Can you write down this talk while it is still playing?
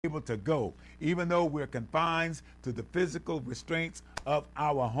able to go, even though we're confined to the physical restraints of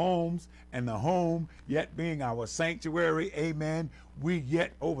our homes, and the home yet being our sanctuary, amen, we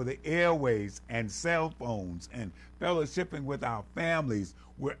yet over the airways and cell phones and fellowshipping with our families,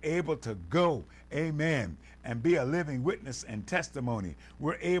 we're able to go, amen, and be a living witness and testimony.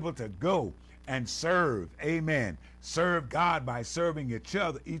 We're able to go and serve, amen. Serve God by serving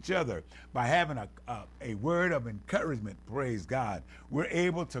each other, by having a word of encouragement, praise God. We're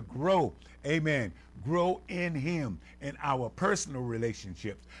able to grow, amen. Grow in Him in our personal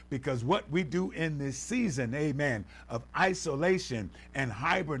relationships, because what we do in this season, amen, of isolation and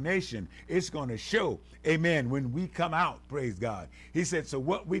hibernation, it's going to show, amen, when we come out, praise God. He said, so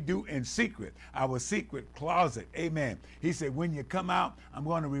what we do in secret, our secret closet, amen. He said, when you come out, I'm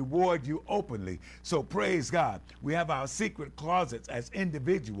going to reward you openly. So praise God. We have our secret closets as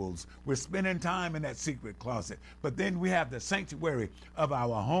individuals. We're spending time in that secret closet. But then we have the sanctuary of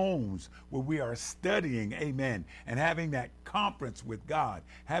our homes where we are studying, amen, and having that conference with God,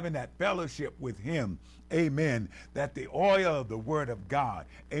 having that fellowship with Him, amen, that the oil of the Word of God,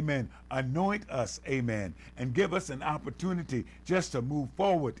 amen, anoint us, amen, and give us an opportunity just to move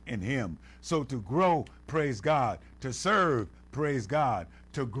forward in Him. So to grow, praise God, to serve, praise God,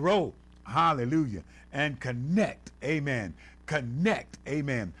 to grow, hallelujah, and connect, amen,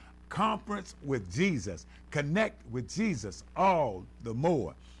 conference with Jesus, connect with Jesus all the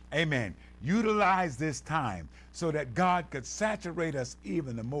more, amen. Utilize this time so that God could saturate us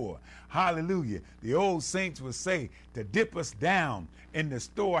even the more. Hallelujah. The old saints would say to dip us down in the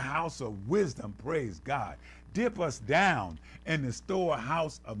storehouse of wisdom, praise God. Dip us down in the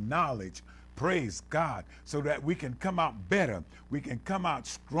storehouse of knowledge, praise God, so that we can come out better. We can come out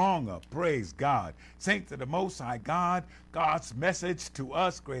stronger, praise God. Saints of the Most High God, God's message to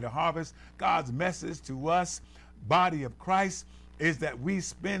us, Greater Harvest, God's message to us, body of Christ, is that we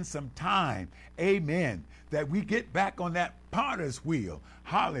spend some time, amen, that we get back on that potter's wheel,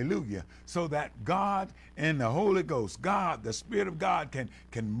 hallelujah, so that God and the Holy Ghost, God, the Spirit of God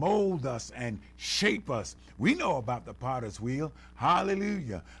can mold us and shape us. We know about the potter's wheel,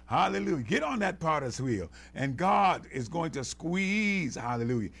 hallelujah, hallelujah. Get on that potter's wheel, and God is going to squeeze,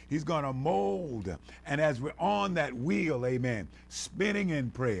 hallelujah. He's going to mold, and as we're on that wheel, amen, spinning in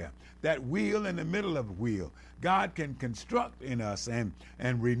prayer, that wheel in the middle of the wheel, God can construct in us and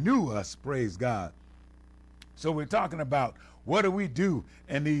renew us, praise God. So we're talking about what do we do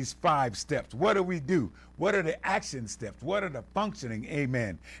in these 5 steps? What do we do? What are the action steps? What are the functioning,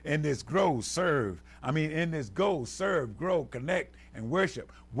 amen, in this go, serve, grow, connect, and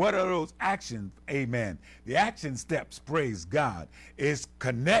worship? What are those actions, amen? The action steps, praise God, is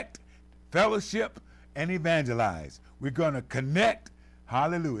connect, fellowship, and evangelize. We're going to connect,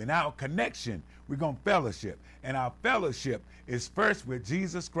 hallelujah. In our connection, we're going to fellowship. And our fellowship is first with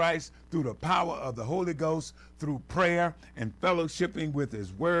Jesus Christ through the power of the Holy Ghost, through prayer and fellowshipping with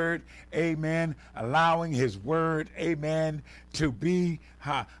His Word, amen, allowing His Word, amen, to be,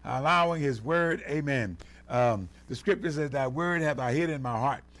 allowing His Word, amen. The scripture says, thy word have I hid in my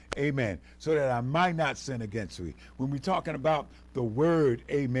heart, amen, so that I might not sin against thee. When we're talking about the word,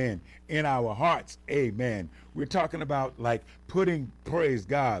 amen, in our hearts, amen, we're talking about like putting, praise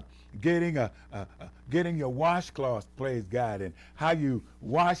God, getting your washcloth, praise God, and how you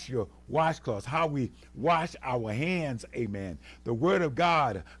wash your washcloths, how we wash our hands, amen. The word of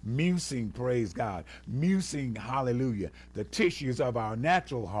God, musing, praise God, musing, hallelujah, the tissues of our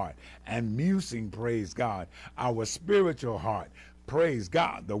natural heart, and musing, praise God, our spiritual heart. Praise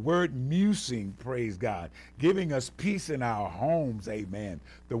God. The word musing, praise God, giving us peace in our homes, amen.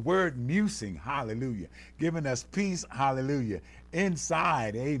 The word musing, hallelujah, giving us peace, hallelujah,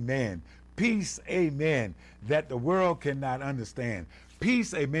 inside, amen. Peace, amen, that the world cannot understand.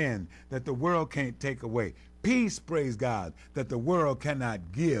 Peace, amen, that the world can't take away. Peace, praise God, that the world cannot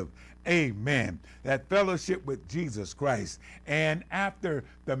give. Amen. That fellowship with Jesus Christ. And after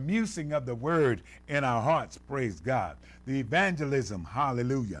the musing of the word in our hearts, praise God, the evangelism,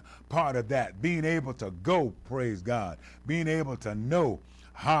 hallelujah, part of that, being able to go, praise God, being able to know,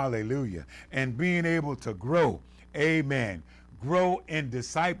 hallelujah, and being able to grow, amen, grow in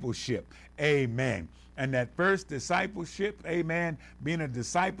discipleship, amen. And that first discipleship, amen, being a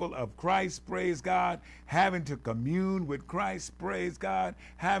disciple of Christ, praise God, having to commune with Christ, praise God,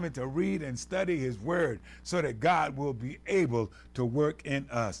 having to read and study His Word so that God will be able to work in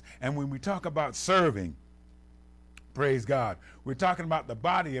us. And when we talk about serving, praise God, we're talking about the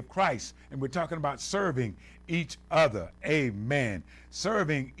body of Christ, and we're talking about serving each other, amen.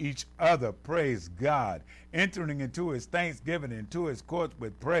 Serving each other, praise God, entering into His thanksgiving, into His courts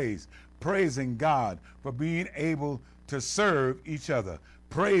with praise, praising God for being able to serve each other,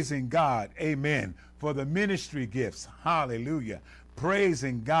 praising God, amen, for the ministry gifts, hallelujah,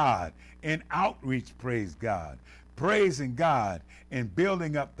 praising God in outreach, praise God, praising God in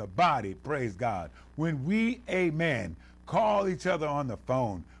building up the body, praise God. When we, amen, call each other on the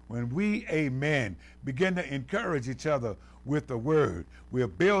phone, when we, amen, begin to encourage each other with the word, we're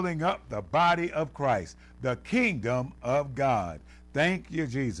building up the body of Christ, the kingdom of God. Thank you,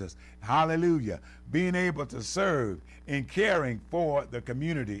 Jesus. Hallelujah. Being able to serve in caring for the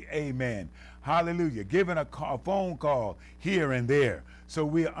community. Amen. Hallelujah. Giving a phone call here and there. So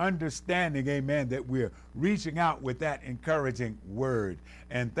we're understanding, amen, that we're reaching out with that encouraging word.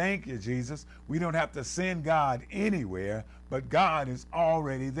 And thank you, Jesus. We don't have to send God anywhere, but God is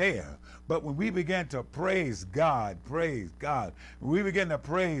already there. But when we begin to praise God, when we begin to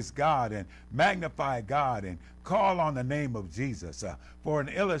praise God and magnify God and call on the name of Jesus for an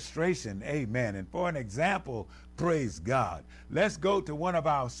illustration, amen, and for an example, praise God. Let's go to one of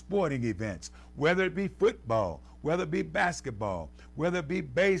our sporting events, whether it be football, whether it be basketball, whether it be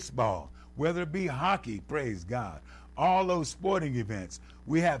baseball, whether it be hockey, praise God. All those sporting events,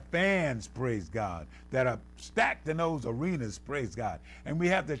 we have fans, praise God, that are stacked in those arenas, praise God. And we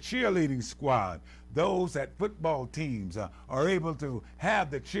have the cheerleading squad. Those at football teams are able to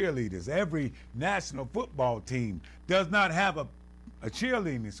have the cheerleaders. Every national football team does not have a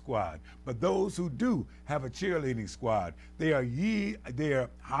cheerleading squad, but those who do have a cheerleading squad, they're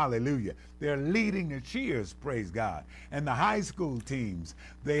hallelujah, they're leading the cheers, praise God. And the high school teams,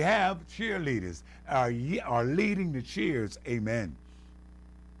 they have cheerleaders, are leading the cheers, amen.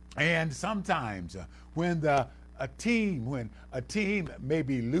 And sometimes when a team may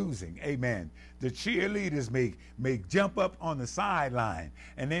be losing, amen, the cheerleaders may jump up on the sideline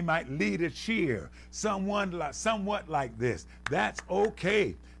and they might lead a cheer, somewhat like this. That's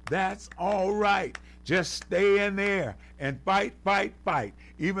okay. That's all right. Just stay in there and fight.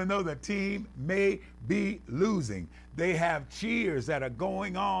 Even though the team may be losing, they have cheers that are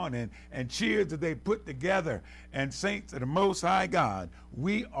going on and cheers that they put together. And saints of the Most High God,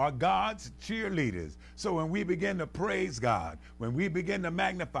 we are God's cheerleaders. So when we begin to praise God, when we begin to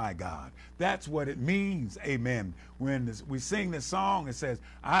magnify God, that's what it means, amen. When we sing the song, it says,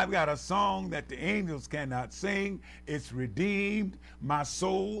 I've got a song that the angels cannot sing. It's redeemed. My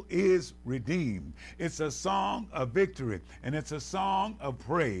soul is redeemed. It's a song of victory, and it's a song of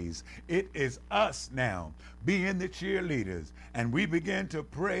praise. It is us now being the cheerleaders, and we begin to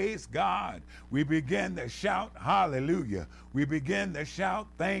praise God. We begin to shout hallelujah. We begin to shout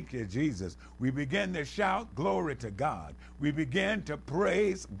thank you, Jesus. We begin to shout glory to God. We begin to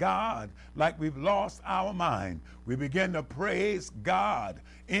praise God like we've lost our mind. We begin to praise God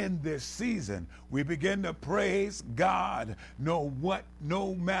in this season. We begin to praise God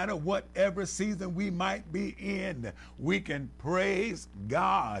no matter whatever season we might be in. We can praise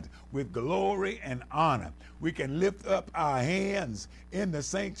God with glory and honor. We can lift up our hands in the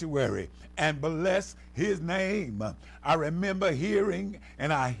sanctuary and bless his name. I remember hearing,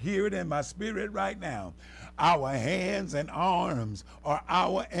 and I hear it in my spirit right now, our hands and arms are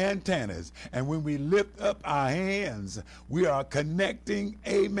our antennas. And when we lift up our hands, we are connecting,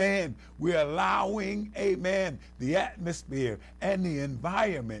 amen. We're allowing, amen, the atmosphere and the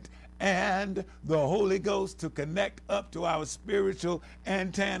environment and the Holy Ghost to connect up to our spiritual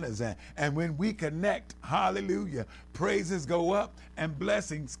antennas. And when we connect, hallelujah, praises go up and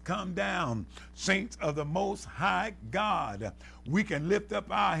blessings come down. Saints of the Most High God, we can lift up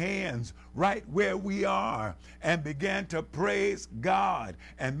our hands right where we are and begin to praise God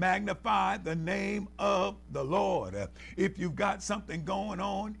and magnify the name of the Lord. If you've got something going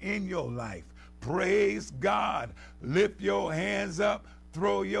on in your life, praise God. Lift your hands up,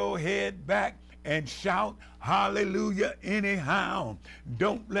 throw your head back, and shout hallelujah anyhow.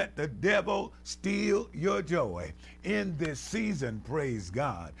 Don't let the devil steal your joy in this season, praise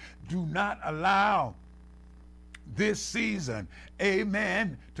God. Do not allow this season,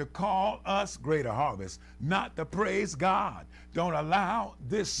 amen, to call us Greater Harvest, not to praise God. Don't allow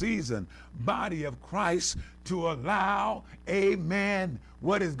this season, body of Christ, to allow, amen,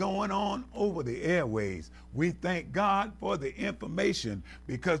 what is going on over the airways. We thank God for the information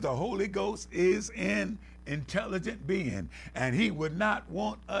because the Holy Ghost is an intelligent being, and he would not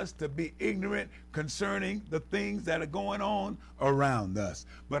want us to be ignorant concerning the things that are going on around us.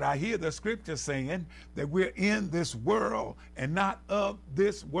 But I hear the scripture saying that we're in this world and not of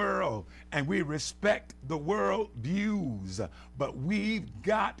this world, and we respect the world views, but we've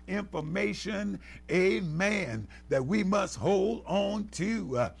got information, amen, that we must hold on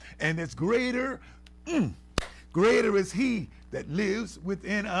to, and it's greater is he that lives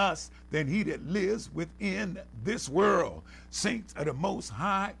within us than he that lives within this world. Saints of the Most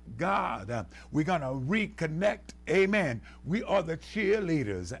High God, we're going to reconnect. Amen. We are the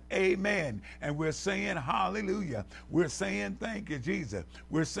cheerleaders. Amen. And we're saying hallelujah. We're saying thank you, Jesus.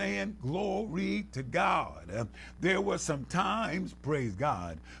 We're saying glory to God. There were some times, praise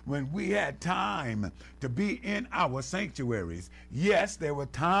God, when we had time to be in our sanctuaries. Yes, there were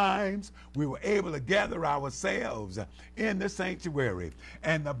times we were able to gather ourselves in the sanctuary.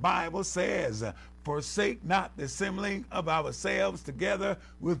 And the Bible says, forsake not the assembling of ourselves together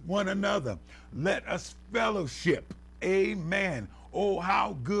with one another. Let us fellowship. Amen. Oh,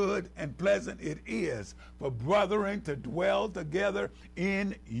 how good and pleasant it is for brethren to dwell together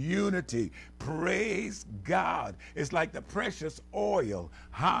in unity. Praise God. It's like the precious oil,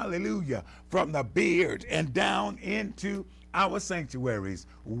 hallelujah, from the beard and down into our sanctuaries.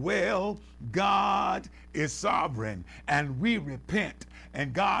 Well, God is sovereign, and we repent,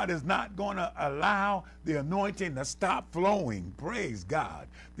 and God is not going to allow the anointing to stop flowing. Praise God.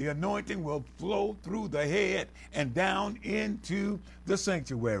 The anointing will flow through the head and down into the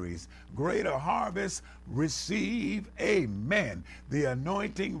sanctuaries. Greater Harvest, receive, amen. The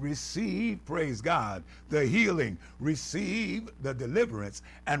anointing, receive, praise God. The healing, receive the deliverance,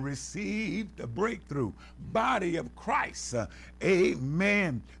 and receive the breakthrough. Body of Christ,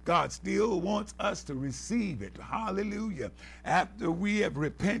 amen. God still wants us to receive it. Hallelujah. After we have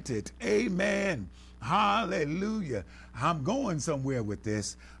repented, amen. Hallelujah. I'm going somewhere with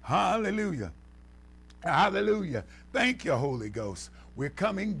this. Hallelujah. Hallelujah. Thank you, Holy Ghost. We're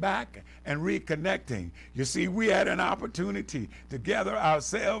coming back and reconnecting. You see, we had an opportunity to gather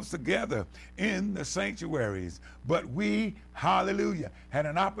ourselves together in the sanctuaries, but we, hallelujah, had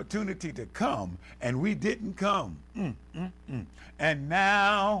an opportunity to come, and we didn't come. And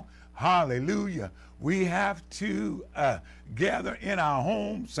now, hallelujah, we have to gather in our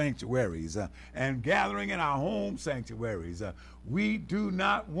home sanctuaries. And gathering in our home sanctuaries, we do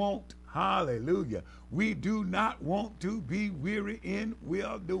not want, hallelujah, we do not want to be weary in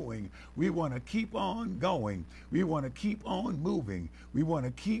well-doing. We want to keep on going. We want to keep on moving. We want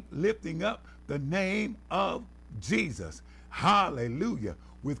to keep lifting up the name of Jesus. Hallelujah.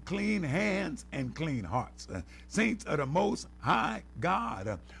 With clean hands and clean hearts. Saints of the Most High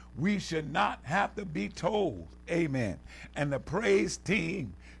God, we should not have to be told, amen. And the praise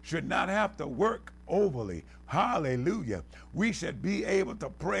team should not have to work overly. Hallelujah. We should be able to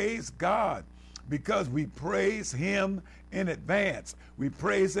praise God because we praise him in advance. We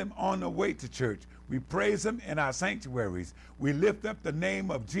praise him on the way to church. We praise him in our sanctuaries. We lift up the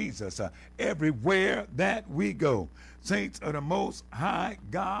name of Jesus everywhere that we go. Saints of the Most High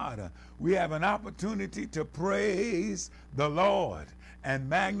God, we have an opportunity to praise the Lord and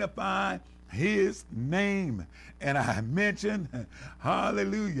magnify his name. And I mentioned,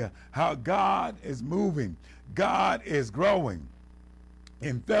 hallelujah, how God is moving. God is growing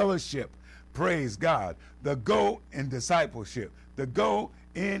in fellowship. Praise God. The go in discipleship, the go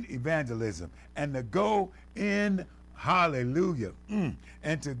in evangelism, and the go in hallelujah,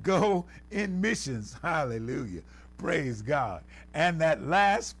 and to go in missions. Hallelujah. Praise God. And that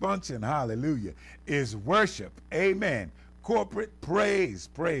last function, hallelujah, is worship. Amen. Corporate praise.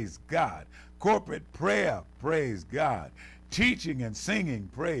 Praise God. Corporate prayer. Praise God. Teaching and singing.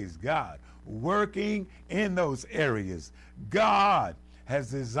 Praise God. Working in those areas. God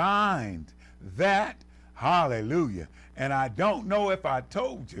has designed that. Hallelujah. And I don't know if I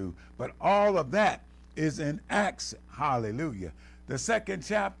told you, but all of that is in Acts. Hallelujah. The 2nd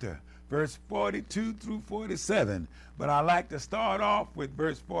chapter, verse 42 through 47. But I like to start off with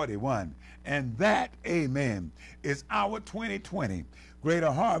verse 41. And that, amen, is our 2020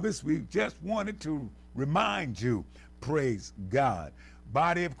 Greater Harvest. We just wanted to remind you, praise God.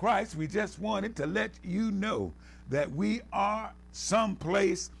 Body of Christ, we just wanted to let you know that we are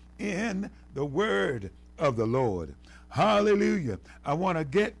someplace in the word of the Lord. Hallelujah. I want to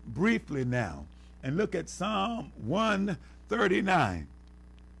get briefly now and look at Psalm 139.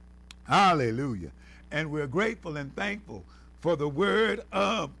 Hallelujah. And we're grateful and thankful for the word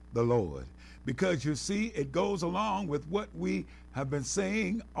of the Lord, because you see, it goes along with what we have been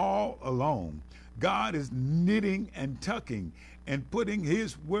saying all along. God is knitting and tucking and putting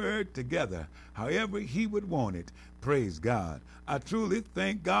his word together however he would want it. Praise God. I truly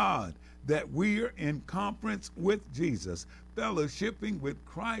thank God that we are in conference with Jesus, fellowshipping with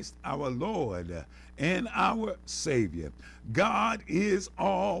Christ our Lord and our Savior. God is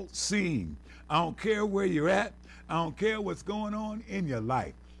all seeing. I don't care where you're at. I don't care what's going on in your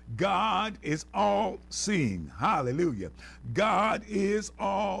life. God is all seeing. Hallelujah. God is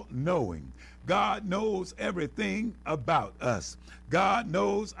all knowing. God knows everything about us. God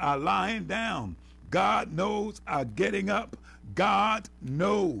knows our lying down. God knows our getting up. God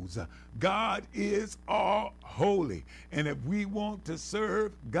knows. God is all holy. And if we want to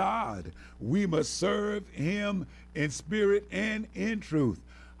serve God, we must serve him in spirit and in truth.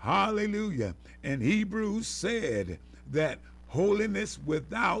 Hallelujah. And Hebrews said that holiness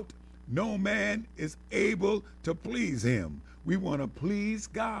without no man is able to please him. We want to please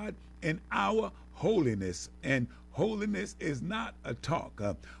God in our holiness. And holiness is not a talk.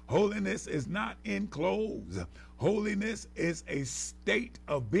 Holiness is not in clothes. Holiness is a state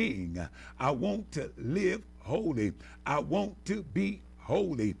of being. I want to live holy. I want to be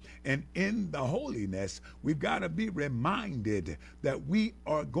holy. And in the holiness, we've got to be reminded that we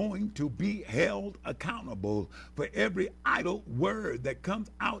are going to be held accountable for every idle word that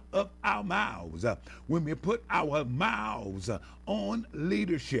comes out of our mouths. When we put our mouths on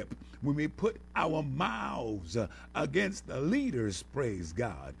leadership, when we put our mouths against the leaders, praise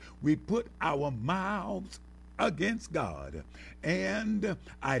God, we put our mouths against God. And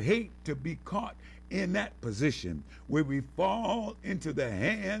I'd hate to be caught in that position where we fall into the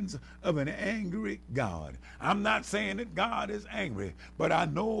hands of an angry God. I'm not saying that God is angry, but I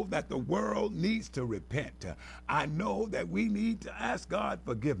know that the world needs to repent. I know that we need to ask God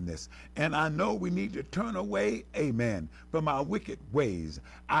forgiveness, and I know we need to turn away, amen, from our wicked ways.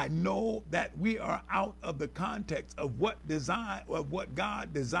 I know that we are out of the context of what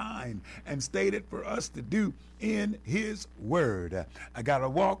God designed and stated for us to do in his word. I got to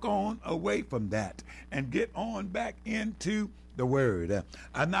walk on away from that and get on back into the word.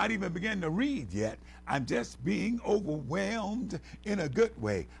 I'm not even beginning to read yet. I'm just being overwhelmed in a good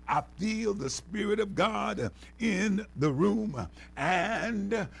way. I feel the Spirit of God in the room.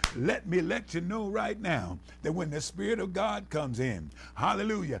 And let me let you know right now that when the Spirit of God comes in,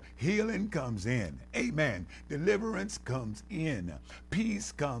 hallelujah, healing comes in. Amen. Deliverance comes in.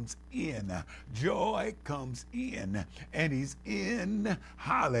 Peace comes in. Joy comes in. And he's in,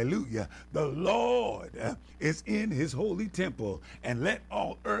 hallelujah. The Lord is in his holy temple. And let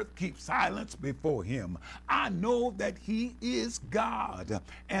all earth keep silence before him. I know that he is God,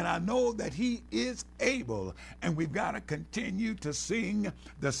 and I know that he is able, and we've got to continue to sing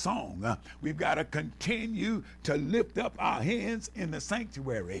the song. We've got to continue to lift up our hands in the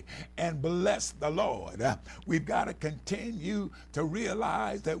sanctuary and bless the Lord. We've got to continue to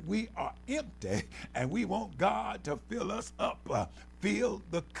realize that we are empty, and we want God to fill us up. Fill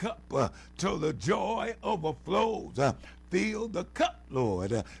the cup till the joy overflows. Fill the cup,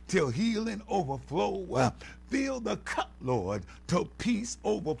 Lord, till healing overflow. Fill the cup, Lord, till peace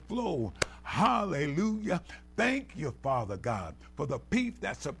overflow. Hallelujah. Thank you, Father God, for the peace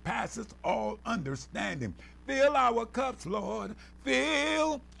that surpasses all understanding. Fill our cups, Lord.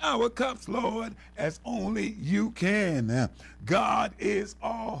 Fill our cups, Lord, as only you can. God is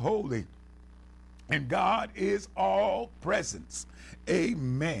all holy, and God is all presence.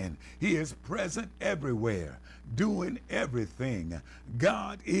 Amen. He is present everywhere, doing everything.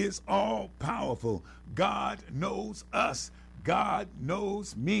 God is all powerful. God knows us. God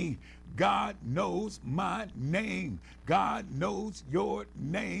knows me. God knows my name. God knows your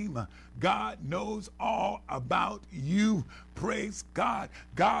name. God knows all about you. Praise God.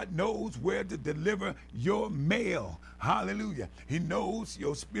 God knows where to deliver your mail. Hallelujah. He knows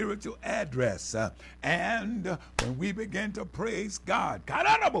your spiritual address. And when we begin to praise God,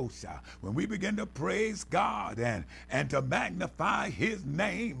 when we begin to praise God and to magnify his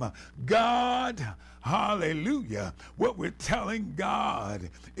name, God, hallelujah, what we're telling God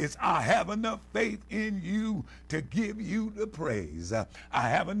is, I have enough faith in you to give you the praise. I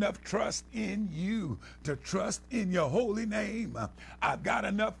have enough trust in you to trust in your holy name. I've got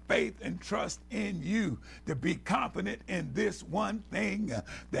enough faith and trust in you to be confident in this one thing,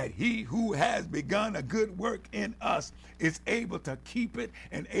 that he who has begun a good work in us is able to keep it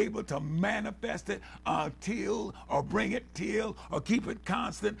and able to manifest it until, or bring it till, or keep it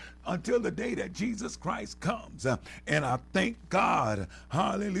constant until the day that Jesus Christ comes. And I thank God,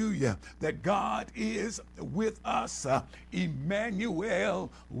 hallelujah, that God is with us,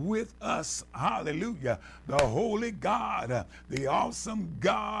 Emmanuel with us, hallelujah, the holy God, the awesome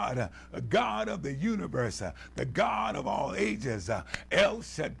God, God of the universe, the God of all ages, El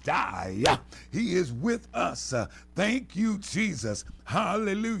Shaddai. He is with us. Thank you, Jesus.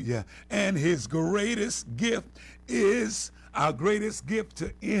 Hallelujah. And his greatest gift is, our greatest gift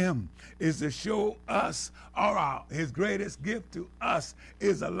to him is to show us, his greatest gift to us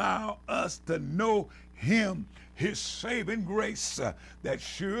is allow us to know him his saving grace, that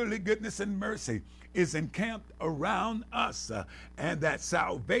surely goodness and mercy is encamped around us, and that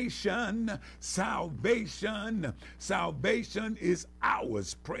salvation is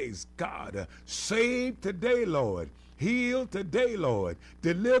ours. Praise God. Save today, Lord. Heal today, Lord.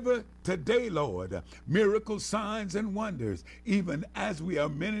 Deliver today, Lord. Miracles, signs, and wonders. Even as we are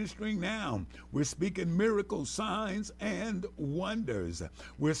ministering now, we're speaking miracles, signs, and wonders.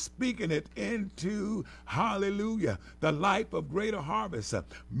 We're speaking it into, hallelujah, the life of Greater Harvest.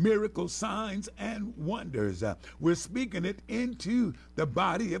 Miracles, signs, and wonders. We're speaking it into the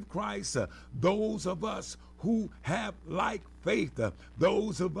body of Christ. Those of us who have like faith,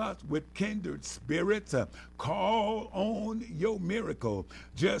 those of us with kindred spirits, call on your miracle.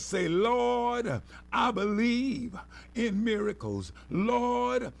 Just say, Lord, I believe in miracles.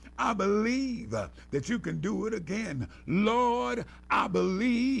 Lord, I believe that you can do it again. Lord, I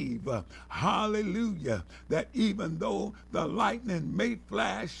believe, hallelujah, that even though the lightning may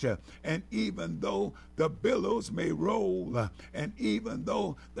flash, and even though the billows may roll, and even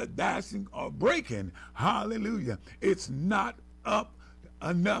though the dashing are breaking, hallelujah, it's not up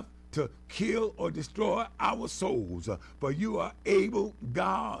enough to kill or destroy our souls, for you are able,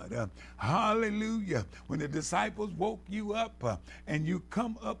 God. Hallelujah. When the disciples woke you up and you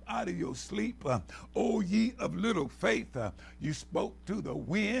come up out of your sleep, O ye of little faith, you spoke to the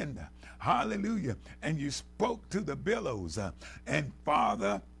wind, hallelujah, and you spoke to the billows. And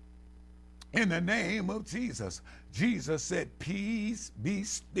Father, in the name of Jesus, Jesus said, peace be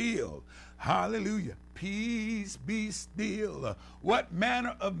still. Hallelujah. Peace be still. What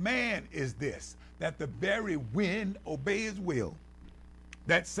manner of man is this, that the very wind obey his will?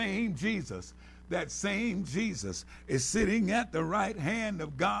 That same Jesus is sitting at the right hand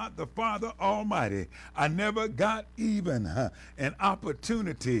of God the Father Almighty. I never got even an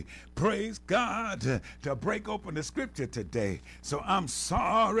opportunity, praise God, to break open the scripture today. So I'm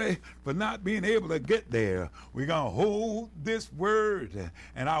sorry for not being able to get there. We're going to hold this word,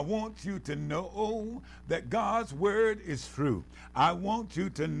 and I want you to know that God's word is true. I want you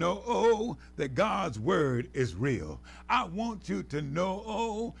to know that God's word is real. I want you to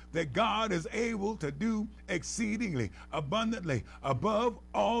know that God is able to do exceedingly abundantly above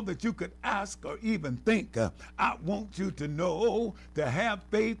all that you could ask or even think. I want you to know to have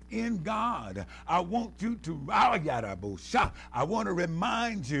faith in God. I want you to, I want to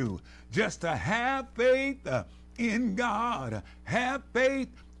remind you just to have faith in God. Have faith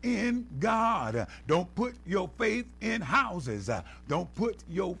in God. Don't put your faith in houses. Don't put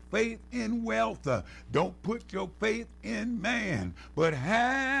your faith in wealth. Don't put your faith in man. But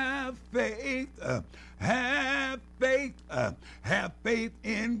have faith. Have faith. Have faith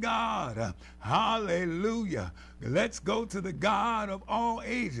in God. Hallelujah. Let's go to the God of all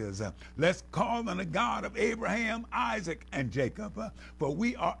ages. Let's call on the God of Abraham, Isaac, and Jacob. For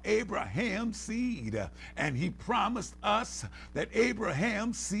we are Abraham's seed. And he promised us that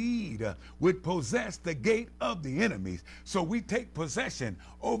Abraham's seed would possess the gate of the enemies. So we take possession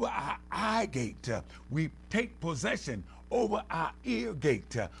over our eye gate. We take possession over our ear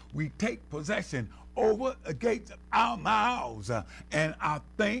gate. We take possession over the gates of our mouths. And I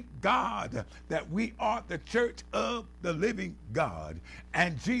thank God that we are the church of the living God.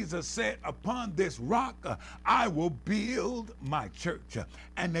 And Jesus said, upon this rock I will build my church,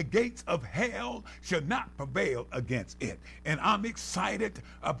 and the gates of hell shall not prevail against it. And I'm excited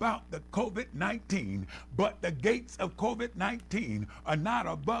about the COVID-19, but the gates of COVID-19 are not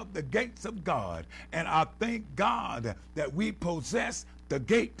above the gates of God. And I thank God that we possess the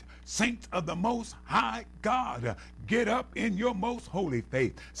gate. Saints of the Most High God, get up in your most holy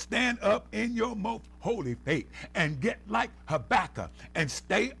faith. Stand up in your most holy faith and get like Habakkuk and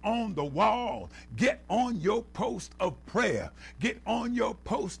stay on the wall. Get on your post of prayer. Get on your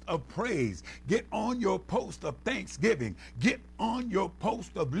post of praise. Get on your post of thanksgiving. Get on your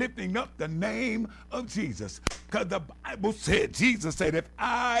post of lifting up the name of Jesus. Because the Bible said, Jesus said, if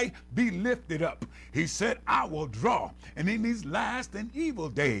I be lifted up, he said, I will draw. And in these last and evil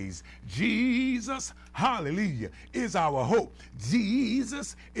days, Jesus, hallelujah, is our hope.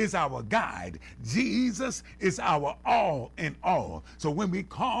 Jesus is our guide. Jesus is our all in all. So when we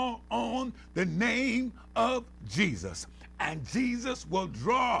call on the name of Jesus, and Jesus will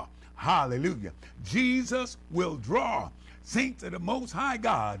draw, hallelujah, Jesus will draw. Saints of the Most High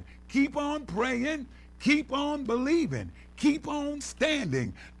God, keep on praying, keep on believing, keep on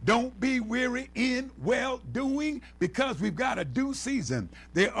standing. Don't be weary in well-doing, because we've got a due season.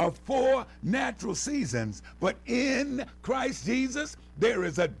 There are 4 natural seasons, but in Christ Jesus, there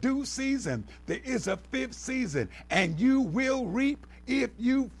is a due season. There is a 5th season, and you will reap if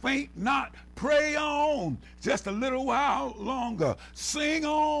you faint not, pray on just a little while longer. Sing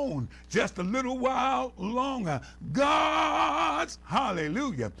on just a little while longer. God's,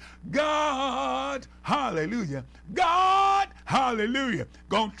 hallelujah, God, hallelujah, God, hallelujah,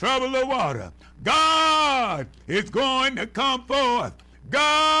 gonna trouble the water. God is going to come forth.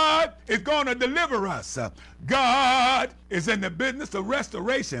 God is going to deliver us. God is in the business of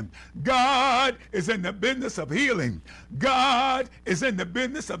restoration. God is in the business of healing. God is in the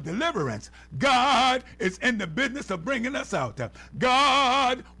business of deliverance. God is in the business of bringing us out.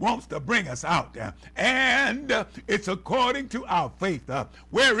 God wants to bring us out. And it's according to our faith.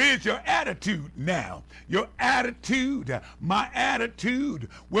 Where is your attitude now? Your attitude, my attitude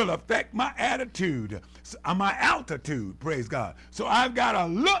will affect my attitude, my altitude, praise God. So I've got to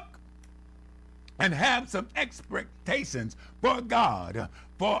look and have some expectations for God.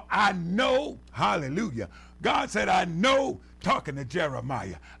 For I know, hallelujah, God said, I know, talking to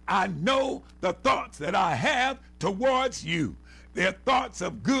Jeremiah, I know the thoughts that I have towards you. They're thoughts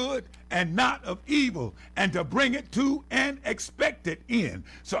of good and not of evil, and to bring it to an expected end.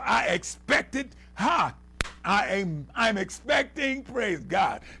 So I expected, I'm expecting, praise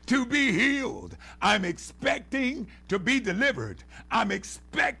God, to be healed. I'm expecting to be delivered. I'm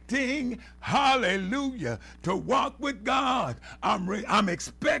expecting, hallelujah, to walk with God. I'm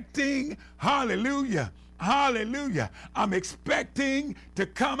expecting, hallelujah, hallelujah. I'm expecting to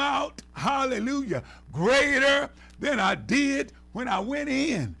come out, hallelujah, greater than I did when I went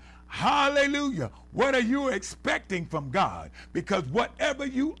in. Hallelujah. What are you expecting from God? Because whatever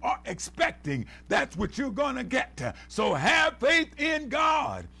you are expecting, that's what you're going to get to. So have faith in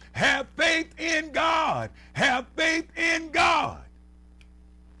God. Have faith in God. Have faith in God.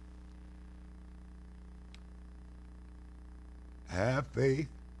 Have faith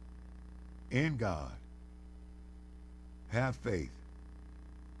in God. Have faith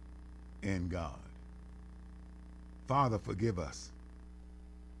in God. Father, forgive us.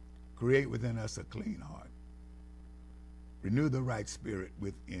 Create within us a clean heart. Renew the right spirit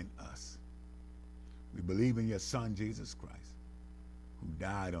within us. We believe in your Son, Jesus Christ, who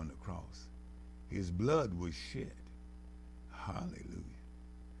died on the cross. His blood was shed. Hallelujah.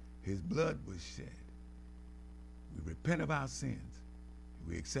 His blood was shed. We repent of our sins.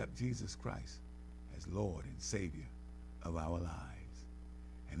 We accept Jesus Christ as Lord and Savior of our lives.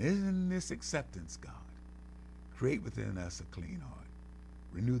 And in this acceptance, God, create within us a clean heart.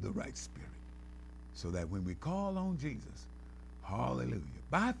 Renew the right spirit, so that when we call on Jesus, hallelujah,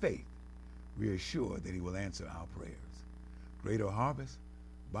 by faith, we are sure that he will answer our prayers. Greater harvest,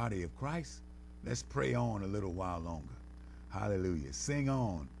 body of Christ, let's pray on a little while longer. Hallelujah. Sing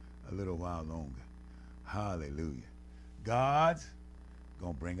on a little while longer. Hallelujah. God's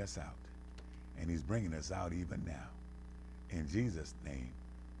going to bring us out, and he's bringing us out even now. In Jesus' name,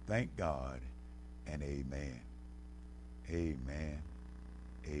 thank God and amen. Amen.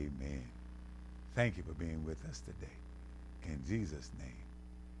 Amen. Thank you for being with us today. In Jesus' name,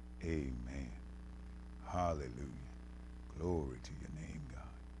 amen. Hallelujah. Glory to your name, God.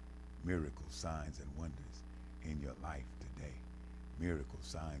 Miracles, signs, and wonders in your life today. Miracles,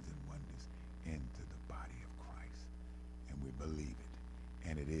 signs, and wonders into the body of Christ. And we believe it.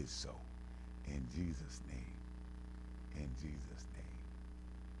 And it is so. In Jesus' name. In Jesus' name.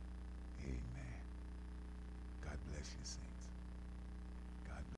 Amen. God bless you, saints.